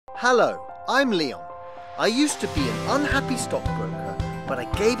Hello, I'm Leon. I used to be an unhappy stockbroker, but I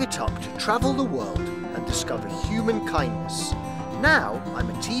gave it up to travel the world and discover human kindness. Now I'm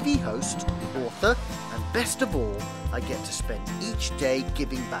a TV host, author, and best of all, I get to spend each day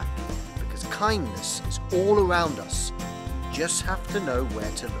giving back, because kindness is all around us. You just have to know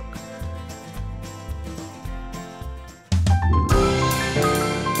where to look.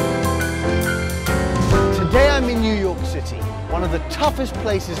 Today I'm in New York City, one of the toughest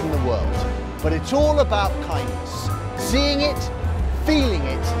places in the world, but it's all about kindness, seeing it, feeling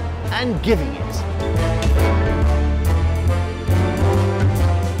it, and giving it.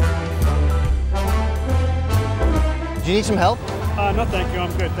 Do you need some help? No, thank you.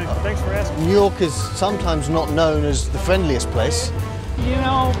 I'm good. Thanks for asking. New York is sometimes not known as the friendliest place. You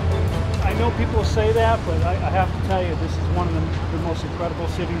know, I know people say that, but I have to tell you, this is one of the most incredible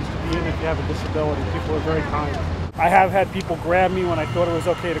cities to be in if you have a disability. People are very kind. I have had people grab me when I thought it was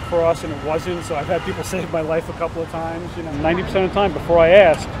okay to cross and it wasn't, so I've had people save my life a couple of times. You know, 90% of the time, before I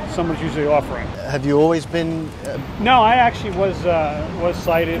ask, someone's usually offering. Have you always been... No, I actually was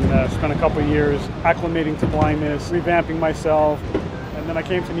sighted, spent a couple of years acclimating to blindness, revamping myself. And then I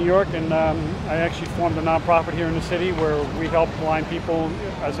came to New York and I actually formed a nonprofit here in the city where we help blind people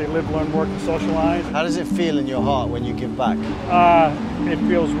as they live, learn, work, and socialize. How does it feel in your heart when you give back? It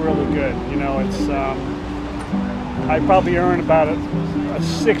feels really good. You know, it's I probably earn about a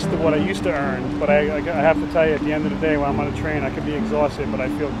sixth of what I used to earn, but I have to tell you, at the end of the day, when I'm on a train, I could be exhausted, but I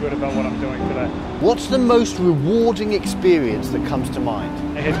feel good about what I'm doing today. What's the most rewarding experience that comes to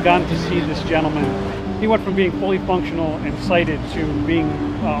mind? I had gotten to see this gentleman. He went from being fully functional and sighted to being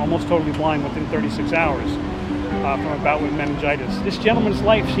almost totally blind within 36 hours from a bout with meningitis. This gentleman's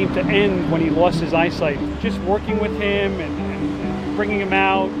life seemed to end when he lost his eyesight. Just working with him and bringing him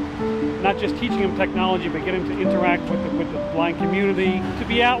out, not just teaching him technology, but getting him to interact with the blind community. To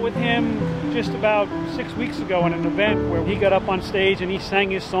be out with him just about 6 weeks ago at an event where he got up on stage and he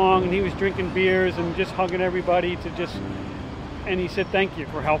sang his song and he was drinking beers and just hugging everybody and he said thank you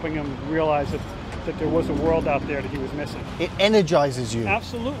for helping him realize that there was a world out there that he was missing. It energizes you.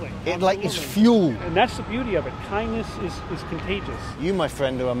 Absolutely. Like it's fuel. And that's the beauty of it. Kindness is contagious. You, my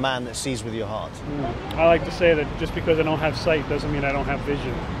friend, are a man that sees with your heart. I like to say that just because I don't have sight doesn't mean I don't have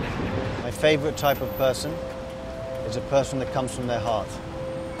vision. My favorite type of person is a person that comes from their heart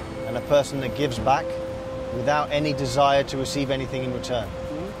and a person that gives back without any desire to receive anything in return.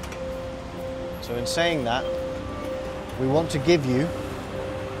 So in saying that, we want to give you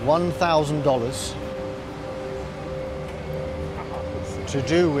 $1,000 to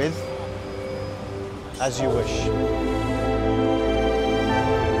do with as you wish.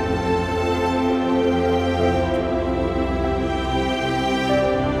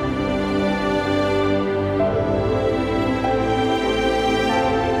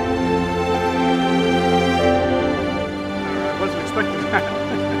 I wasn't expecting that.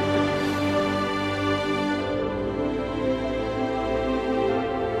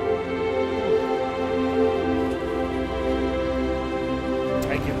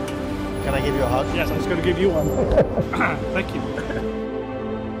 Thank you. Can I give you a hug? Yes, I was going to give you one. Thank you.